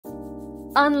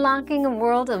unlocking a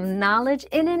world of knowledge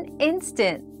in an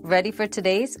instant. Ready for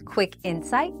today's quick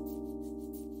insight?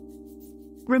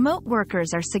 Remote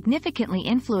workers are significantly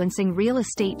influencing real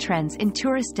estate trends in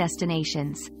tourist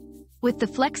destinations. With the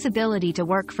flexibility to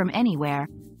work from anywhere,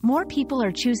 more people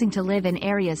are choosing to live in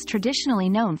areas traditionally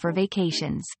known for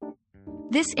vacations.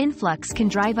 This influx can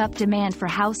drive up demand for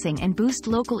housing and boost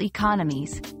local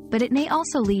economies, but it may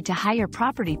also lead to higher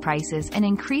property prices and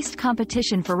increased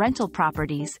competition for rental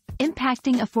properties,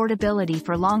 impacting affordability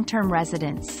for long-term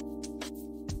residents.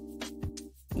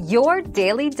 Your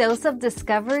daily dose of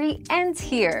discovery ends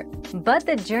here, but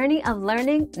the journey of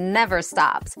learning never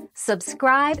stops.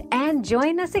 Subscribe and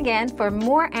join us again for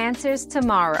more answers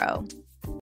tomorrow.